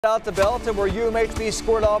Out to Belton, where UMHB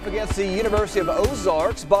scored off against the University of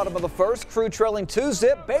Ozarks. Bottom of the first, Crew trailing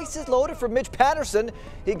 2-zip. Bases loaded for Mitch Patterson.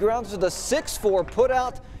 He grounds with a 6-4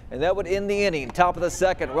 putout, and that would end the inning. Top of the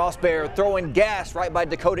second, Ross Bear throwing gas right by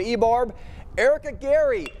Dakota Ebarb. Erica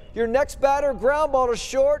Gary, your next batter, ground ball to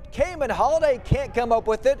short. Cayman Holiday can't come up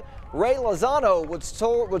with it. Ray Lozano would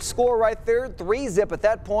score right there, 3-zip at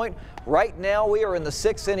that point. Right now, we are in the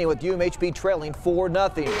 6th inning with UMHB trailing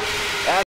 4-0.